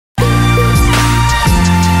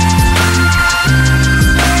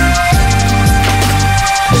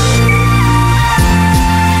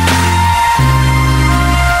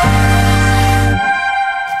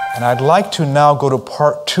I'd like to now go to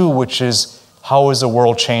part 2, which is how is the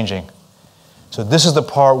world changing? So this is the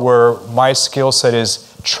part where my skill set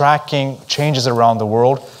is tracking changes around the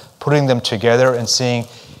world, putting them together and seeing,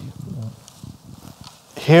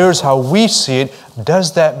 here's how we see it.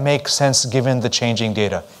 Does that make sense given the changing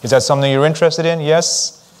data? Is that something you're interested in?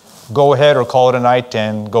 Yes? Go ahead or call it a night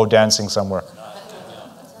and go dancing somewhere.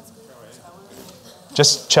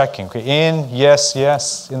 Just checking. Okay. In, yes,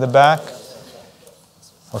 yes. In the back.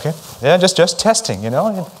 Okay. Yeah, just testing, you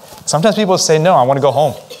know. Sometimes people say, no, I want to go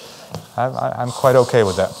home. I'm quite okay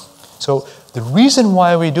with that. So the reason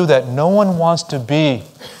why we do that, no one wants to be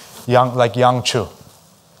young, like Yang Chu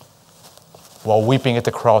while weeping at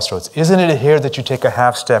the crossroads. Isn't it here that you take a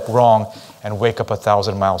half step wrong and wake up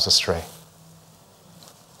 1,000 miles astray?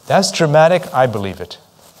 That's dramatic. I believe it.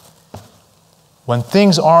 When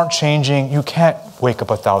things aren't changing, you can't wake up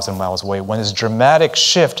 1,000 miles away. When there's a dramatic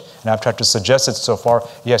shift, and I've tried to suggest it so far,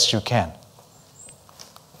 yes, you can.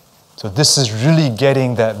 So this is really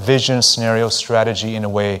getting that vision, scenario, strategy in a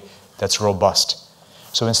way that's robust.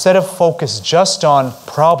 So instead of focus just on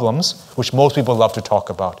problems, which most people love to talk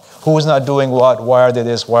about, who is not doing what, why are they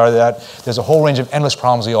this, why are they that, there's a whole range of endless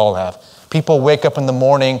problems we all have. People wake up in the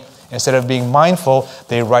morning, instead of being mindful,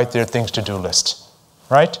 they write their things to-do list,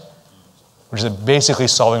 right? Which is basically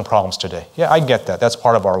solving problems today. Yeah, I get that. That's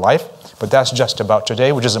part of our life, but that's just about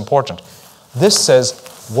today, which is important. This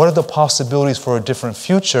says, what are the possibilities for a different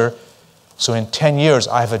future? So in 10 years,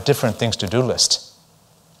 I have a different things to-do list.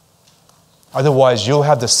 Otherwise, you'll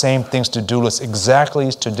have the same things to-do list exactly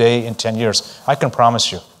as today in 10 years. I can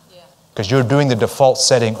promise you. Because you're doing the default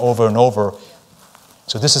setting over and over.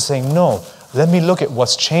 So this is saying, no, let me look at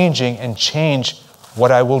what's changing and change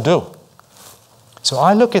what I will do. So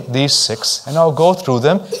I look at these 6, and I'll go through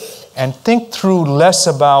them and think through less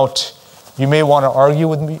about, you may want to argue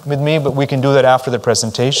with me, but we can do that after the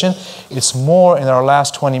presentation. It's more in our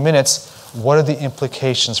last 20 minutes, what are the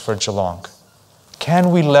implications for Geelong?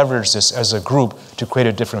 Can we leverage this as a group to create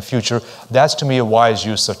a different future? That's, to me, a wise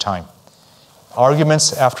use of time.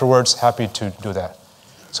 Arguments afterwards, happy to do that.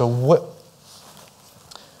 So what?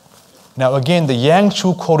 Now again, the Yang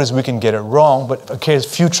Chu quote is we can get it wrong, but okay,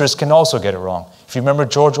 futurists can also get it wrong. If you remember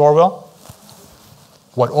George Orwell,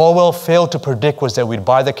 what Orwell failed to predict was that we'd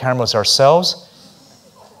buy the cameras ourselves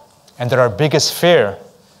and that our biggest fear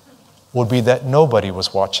would be that nobody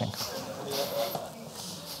was watching.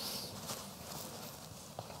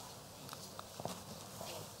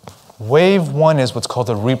 Wave 1 is what's called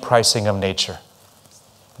the repricing of nature.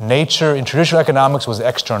 Nature in traditional economics was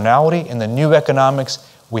externality. In the new economics,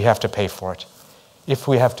 we have to pay for it. If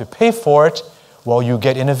we have to pay for it, well, you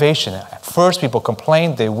get innovation. At first, people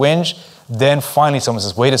complain, they whinge. Then finally, someone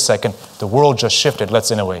says, wait a second, the world just shifted, let's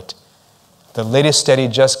innovate. The latest study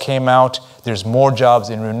just came out. There's more jobs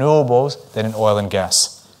in renewables than in oil and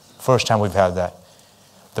gas. First time we've had that.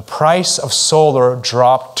 The price of solar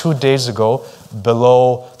dropped 2 days ago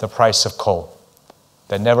below the price of coal.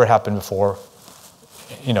 That never happened before,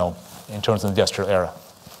 you know, in terms of the industrial era.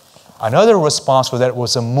 Another response to that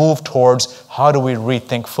was a move towards how do we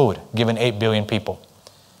rethink food, given 8 billion people.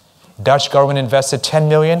 Dutch government invested 10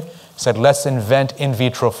 million, said let's invent in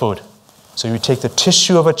vitro food. So you take the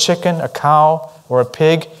tissue of a chicken, a cow, or a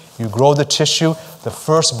pig, you grow the tissue, the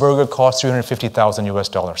first burger costs $350,000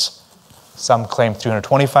 US. Some claim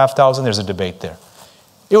 325,000, there's a debate there.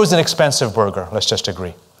 It was an expensive burger, let's just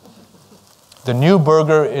agree. The new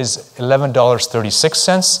burger is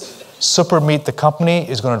 $11.36. Super Meat, the company,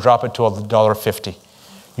 is going to drop it to $1.50.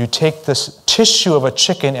 You take this tissue of a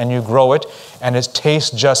chicken and you grow it, and it tastes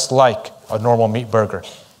just like a normal meat burger,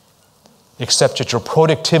 except that your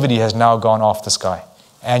productivity has now gone off the sky,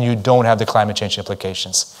 and you don't have the climate change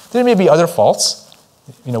implications. There may be other faults.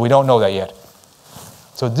 You know, we don't know that yet.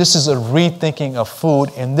 So this is a rethinking of food.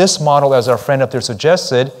 In this model, as our friend up there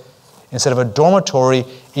suggested, instead of a dormitory,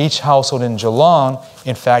 each household in Geelong,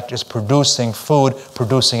 in fact, is producing food,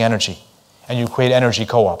 producing energy. And you create energy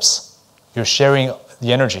co-ops. You're sharing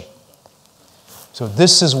the energy. So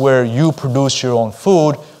this is where you produce your own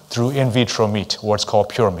food through in vitro meat, or it's called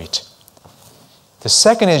pure meat. The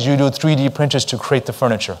second is you do 3D printers to create the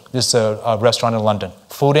furniture. This is a restaurant in London.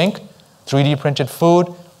 Food Inc., 3D printed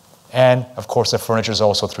food, and of course the furniture is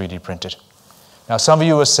also 3D printed. Now some of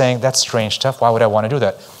you are saying, that's strange stuff, why would I want to do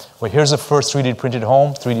that? Well, here's the first 3D printed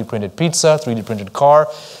home, 3D printed pizza, 3D printed car,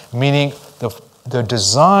 meaning the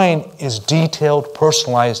design is detailed,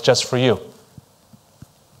 personalized just for you.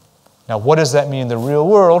 Now what does that mean in the real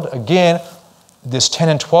world? Again, this 10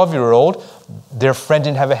 and 12-year-old, their friend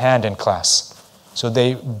didn't have a hand in class. So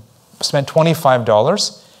they spent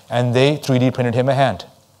 $25 and they 3D printed him a hand.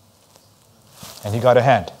 And he got a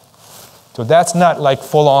hand. So that's not like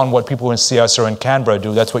full-on what people in CS or in Canberra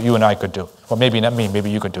do. That's what you and I could do. Well, maybe not me. Maybe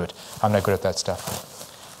you could do it. I'm not good at that stuff.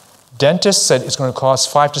 Dentist said it's going to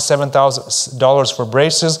cost $5,000 to $7,000 for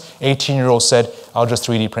braces. 18-year-old said, I'll just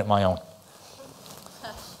 3D print my own.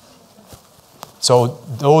 So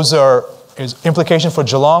those are implication for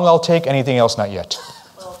Geelong. I'll take anything else, not yet.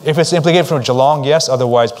 If it's implicated for Geelong, yes.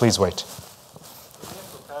 Otherwise, please wait. The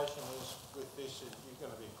implication is with this is you're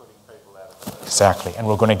going to be putting people out of work. Exactly, and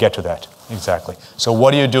we're going to get to that. Exactly. So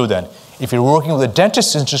what do you do then? If you're working with the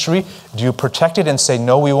dentist industry, do you protect it and say,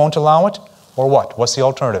 no, we won't allow it? Or what? What's the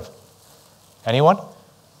alternative? Anyone?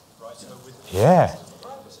 Yeah.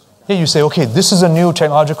 Yeah, you say, okay, this is a new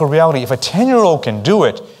technological reality. If a 10-year-old can do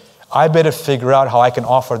it, I better figure out how I can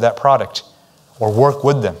offer that product or work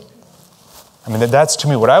with them. I mean, that's to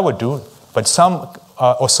me what I would do. But some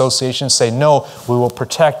associations say, no, we will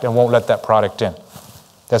protect and won't let that product in.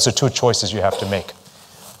 That's the two choices you have to make.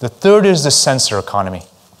 The third is the sensor economy.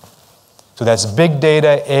 So that's big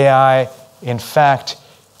data, AI, in fact,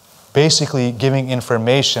 basically giving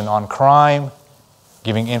information on crime,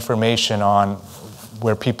 giving information on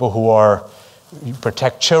where people who are, you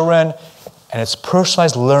protect children, and it's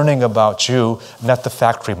personalized learning about you, not the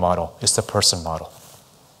factory model, it's the person model.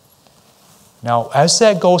 Now, as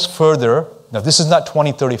that goes further, now this is not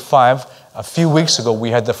 2035, a few weeks ago we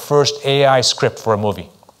had the first AI script for a movie.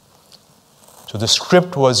 So the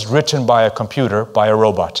script was written by a computer, by a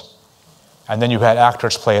robot. And then you had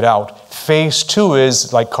actors play it out. Phase 2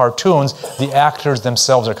 is like cartoons. The actors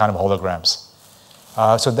themselves are kind of holograms.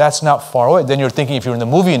 So that's not far away. Then you're thinking, if you're in the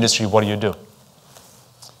movie industry, what do you do?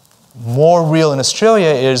 More real in Australia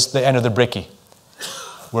is the end of the brickie,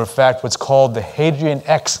 where in fact what's called the Hadrian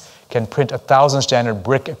X can print 1,000 standard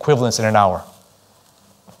brick equivalents in an hour.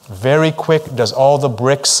 Very quick, does all the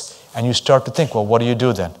bricks, and you start to think, well, what do you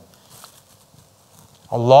do then?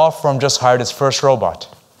 A law firm just hired its first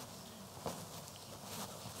robot.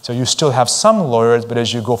 So you still have some lawyers, but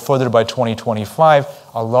as you go further by 2025,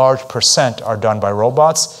 a large percent are done by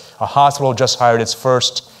robots. A hospital just hired its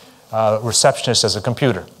first receptionist as a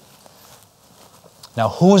computer. Now,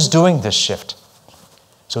 who's doing this shift?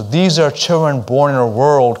 So these are children born in a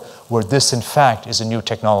world where this, in fact, is a new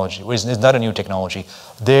technology. It's not a new technology.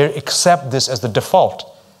 They accept this as the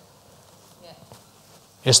default. Yeah.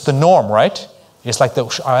 It's the norm, right? Yeah. It's like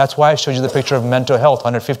that's why I showed you the picture of mental health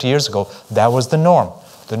 150 years ago. That was the norm.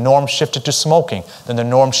 The norm shifted to smoking. Then the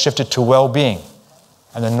norm shifted to well-being.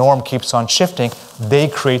 And the norm keeps on shifting. They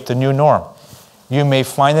create the new norm. You may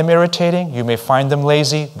find them irritating. You may find them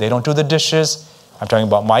lazy. They don't do the dishes. I'm talking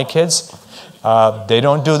about my kids. They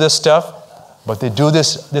don't do this stuff. But they do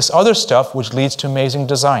this other stuff, which leads to amazing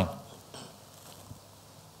design.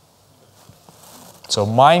 So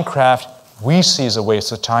Minecraft, we see as a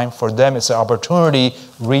waste of time. For them, it's an opportunity to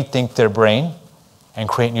rethink their brain and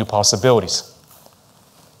create new possibilities.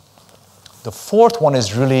 The fourth one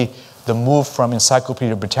is really the move from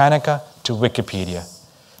Encyclopedia Britannica to Wikipedia.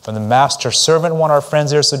 From the master-servant one our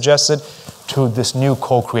friends here suggested to this new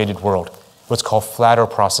co-created world, what's called flatter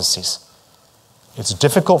processes. It's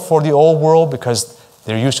difficult for the old world because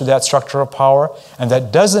they're used to that structure of power, and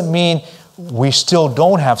that doesn't mean we still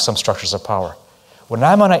don't have some structures of power. When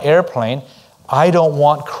I'm on an airplane, I don't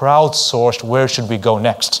want crowdsourced, where should we go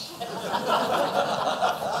next?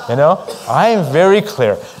 You know, I am very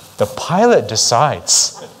clear. The pilot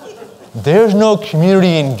decides. There's no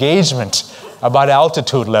community engagement about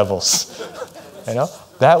altitude levels. You know,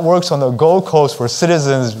 that works on the Gold Coast for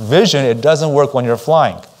citizens' vision. It doesn't work when you're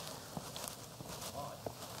flying.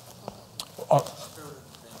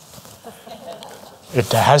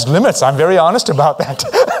 It has limits. I'm very honest about that.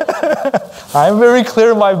 I'm very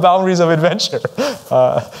clear in my boundaries of adventure.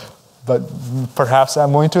 But perhaps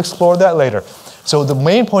I'm going to explore that later. So the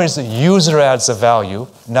main point is the user adds the value,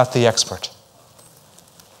 not the expert.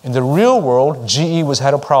 In the real world, GE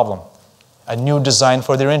had a problem, a new design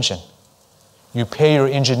for their engine. You pay your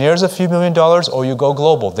engineers a few $1 million or you go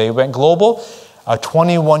global. They went global. A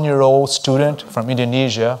 21-year-old student from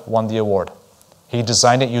Indonesia won the award. He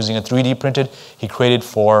designed it using a 3D printed. He created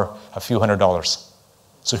for a few $100s.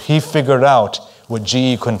 So he figured out what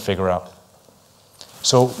GE couldn't figure out.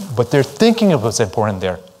 So, but they're thinking of what's important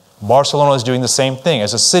there. Barcelona is doing the same thing.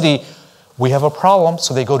 As a city, we have a problem,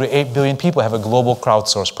 so they go to 8 billion people, have a global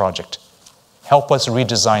crowdsource project. Help us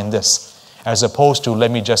redesign this, as opposed to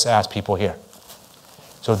let me just ask people here.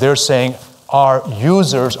 So they're saying our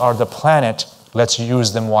users are the planet, let's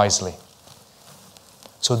use them wisely.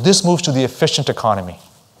 So this moves to the efficient economy.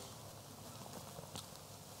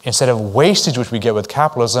 Instead of wastage, which we get with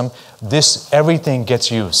capitalism, everything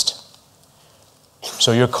gets used.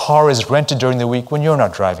 So your car is rented during the week when you're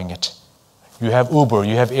not driving it. You have Uber,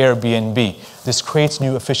 you have Airbnb. This creates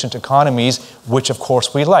new efficient economies, which of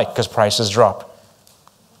course we like because prices drop.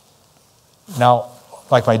 Now,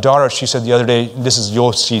 like my daughter, she said the other day,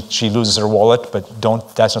 you'll see she loses her wallet, but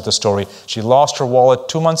that's not the story. She lost her wallet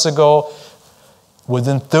 2 months ago.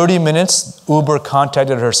 Within 30 minutes, Uber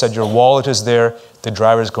contacted her, said, your wallet is there. The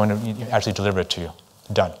driver is going to actually deliver it to you.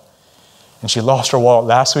 Done. And she lost her wallet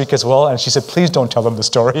last week as well, and she said, please don't tell them the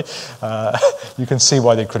story. You can see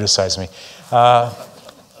why they criticize me.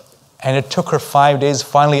 And it took her 5 days.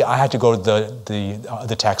 Finally, I had to go to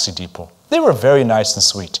the taxi depot. They were very nice and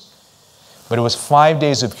sweet. But it was 5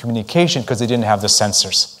 days of communication because they didn't have the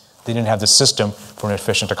sensors. They didn't have the system for an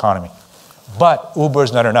efficient economy. But Uber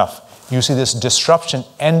is not enough. You see this disruption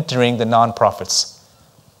entering the nonprofits.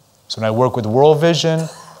 So when I work with World Vision,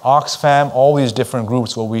 Oxfam, all these different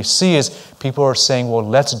groups, what we see is people are saying, well,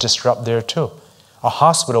 let's disrupt there too. A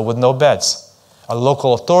hospital with no beds. A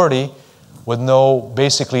local authority with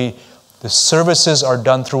basically, the services are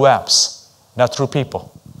done through apps, not through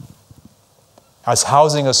people. As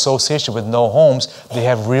housing association with no homes, they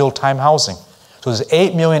have real-time housing. So there's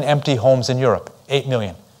 8 million empty homes in Europe, 8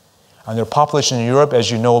 million. And their population in Europe, as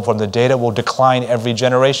you know from the data, will decline every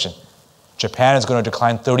generation. Japan is going to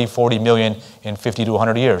decline 30, 40 million in 50 to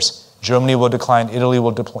 100 years. Germany will decline, Italy will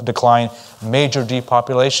decline, major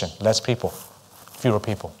depopulation, less people, fewer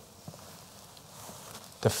people.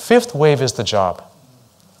 The fifth wave is the job.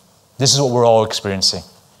 This is what we're all experiencing.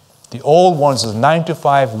 The old ones is 9 to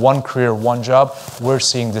 5, one career, one job. We're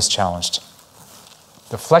seeing this challenged.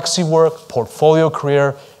 The flexi work, portfolio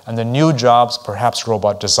career, and the new jobs, perhaps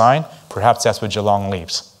robot design, perhaps that's what Geelong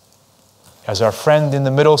leaves. As our friend in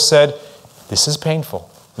the middle said, this is painful.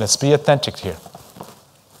 Let's be authentic here.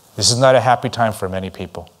 This is not a happy time for many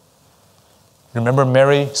people. Remember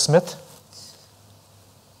Mary Smith?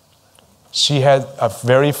 She had a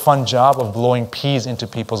very fun job of blowing peas into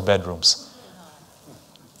people's bedrooms.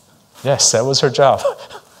 Yes, that was her job.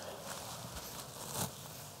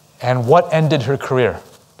 And what ended her career?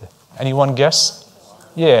 Anyone guess?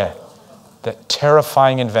 Yeah, that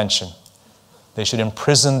terrifying invention. They should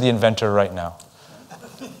imprison the inventor right now.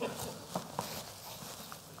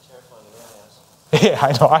 Yeah,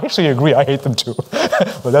 I know. I actually agree. I hate them too.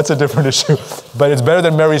 But that's a different issue. But it's better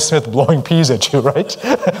than Mary Smith blowing peas at you, right?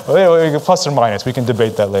 Plus or minus. We can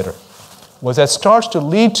debate that later. What that starts to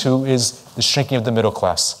lead to is the shrinking of the middle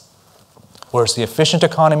class. Whereas the efficient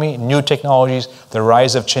economy, new technologies, the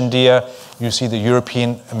rise of Chindia, you see the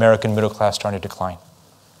European American middle class starting to decline.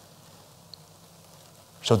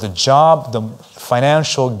 So the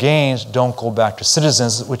financial gains don't go back to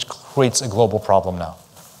citizens, which creates a global problem now.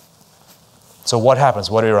 So what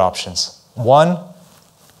happens? What are your options? One,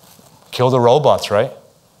 kill the robots, right?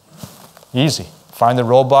 Easy. Find the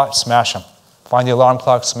robot, smash them. Find the alarm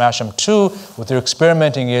clock, smash them. Two, what they're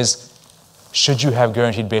experimenting is, should you have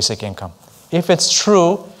guaranteed basic income? If it's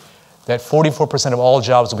true that 44% of all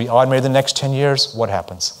jobs will be automated in the next 10 years, what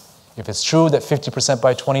happens? If it's true that 50%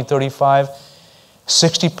 by 2035,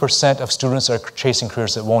 60% of students are chasing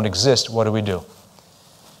careers that won't exist, what do we do?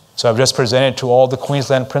 So I've just presented to all the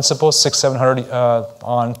Queensland principals, 600-700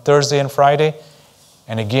 on Thursday and Friday.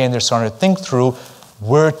 And again, they're starting to think through,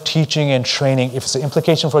 we're teaching and training. If it's an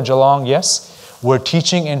implication for Geelong, yes. We're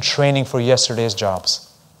teaching and training for yesterday's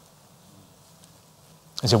jobs.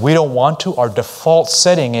 And so we don't want to. Our default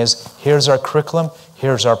setting is, here's our curriculum,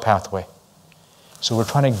 here's our pathway. So we're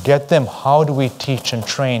trying to get them, how do we teach and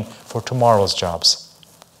train for tomorrow's jobs?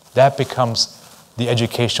 That becomes the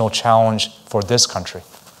educational challenge for this country.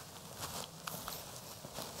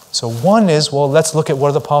 So one is, well, let's look at what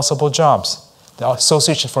are the possible jobs. The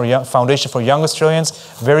Foundation for Young Australians,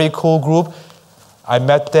 very cool group. I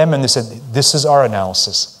met them and they said, this is our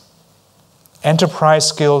analysis. Enterprise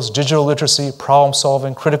skills, digital literacy, problem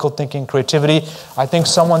solving, critical thinking, creativity. I think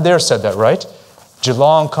someone there said that, right?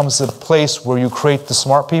 Geelong comes to the place where you create the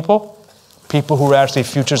smart people who are actually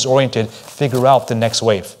futures oriented, figure out the next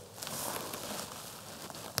wave.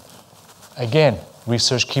 Again,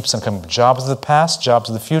 research keeps them coming. Jobs of the past, jobs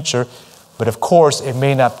of the future, but of course, it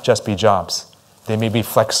may not just be jobs. They may be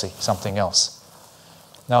flexi, something else.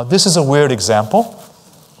 Now, this is a weird example.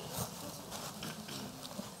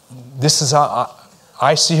 This is how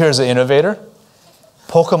I see her as an innovator.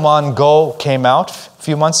 Pokemon Go came out a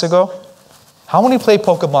few months ago. How many play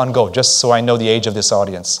Pokemon Go, just so I know the age of this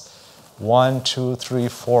audience? 1, 2, 3,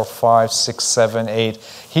 4, 5, 6, 7, 8.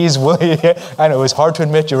 He's willing. I know, it's hard to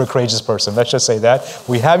admit you're a courageous person. Let's just say that.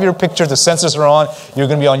 We have your picture. The sensors are on. You're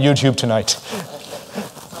going to be on YouTube tonight.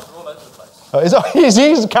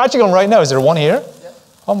 He's catching them right now. Is there one here? Yeah.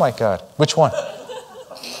 Oh, my God. Which one?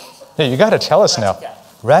 Hey, you got to tell us now.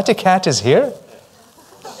 Rat-a-cat is here?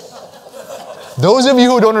 Those of you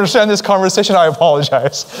who don't understand this conversation, I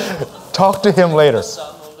apologize. Talk to him later.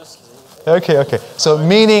 Okay. So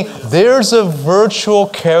meaning there's a virtual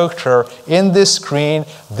character in this screen.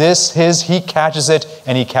 He catches it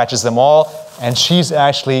and he catches them all. And she's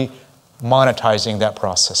actually monetizing that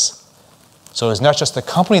process. So it's not just the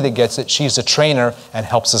company that gets it. She's a trainer and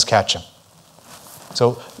helps us catch him.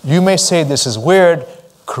 So you may say this is weird.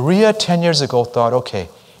 Korea 10 years ago thought, okay,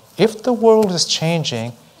 if the world is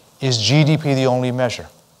changing, is GDP the only measure?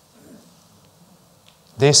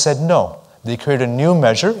 They said no. They created a new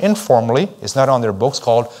measure, informally, it's not on their books,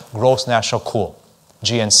 called Gross National Cool,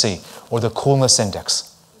 GNC, or the Coolness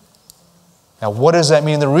Index. Now, what does that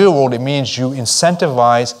mean in the real world? It means you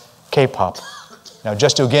incentivize K-pop. Now,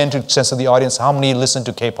 just to get into sense of the audience, how many listen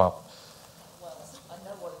to K-pop? Well, I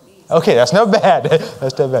know what it is. Okay, that's not bad.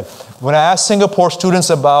 That's not bad. When I asked Singapore students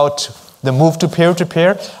about the move to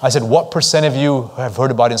peer-to-peer, I said, what % of you have heard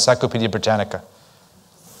about Encyclopedia Britannica?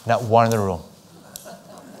 Not one in the room.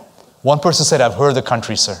 One person said, I've heard of the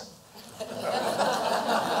country, sir.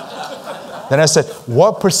 Then I said,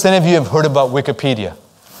 what % of you have heard about Wikipedia?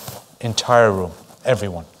 Entire room,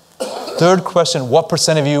 everyone. Third question, what %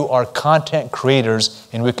 of you are content creators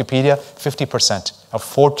in Wikipedia? 50% of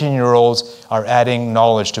 14-year-olds are adding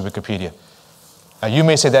knowledge to Wikipedia. Now you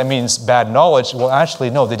may say that means bad knowledge. Well, actually,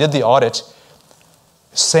 no, they did the audit.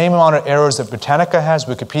 Same amount of errors that Britannica has,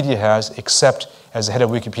 Wikipedia has, except as the head of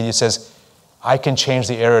Wikipedia says, I can change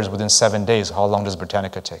the errors within 7 days. How long does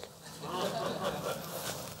Britannica take?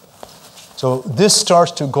 So this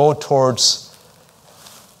starts to go towards,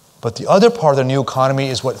 but the other part of the new economy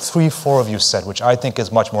is what 3-4 of you said, which I think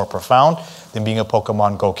is much more profound than being a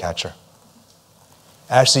Pokemon Go catcher.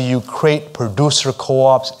 Actually, you create producer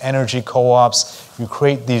co-ops, energy co-ops, you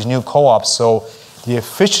create these new co-ops, so the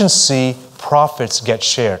efficiency profits get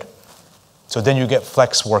shared. So then you get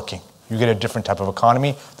flex working. You get a different type of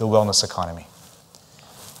economy, the wellness economy.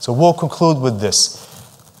 So we'll conclude with this.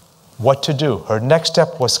 What to do? Her next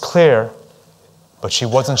step was clear, but she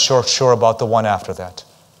wasn't sure about the one after that.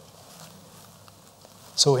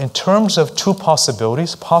 So in terms of two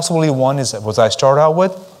possibilities, possibly one is what I start out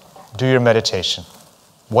with, do your meditation.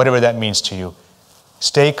 Whatever that means to you.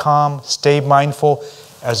 Stay calm, stay mindful.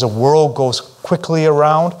 As the world goes quickly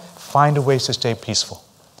around, find ways to stay peaceful.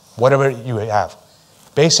 Whatever you have.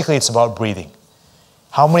 Basically, it's about breathing.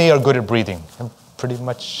 How many are good at breathing? Pretty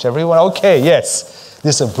much everyone? Okay, yes.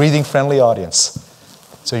 This is a breathing-friendly audience.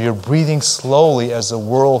 So you're breathing slowly as the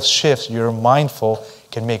world shifts. You're mindful,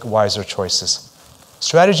 can make wiser choices.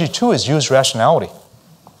 Strategy 2 is use rationality.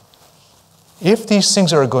 If these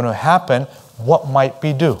things are going to happen, what might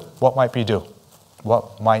we do? What might we do?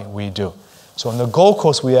 What might we do? So on the Gold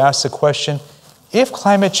Coast, we asked the question, if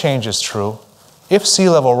climate change is true, if sea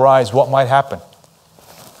level rise, what might happen?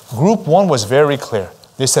 Group 1 was very clear.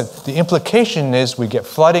 They said the implication is we get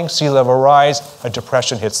flooding, sea level rise, a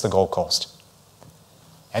depression hits the Gold Coast.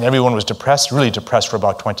 And everyone was depressed, really depressed for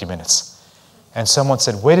about 20 minutes. And someone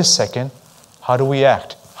said, wait a second, how do we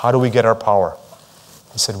act? How do we get our power?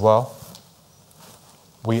 He said, well,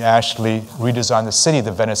 we actually redesign the city,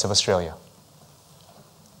 the Venice of Australia.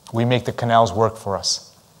 We make the canals work for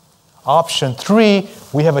us. Option 3,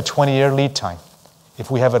 we have a 20-year lead time. If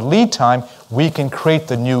we have a lead time, we can create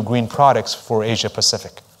the new green products for Asia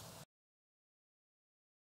Pacific.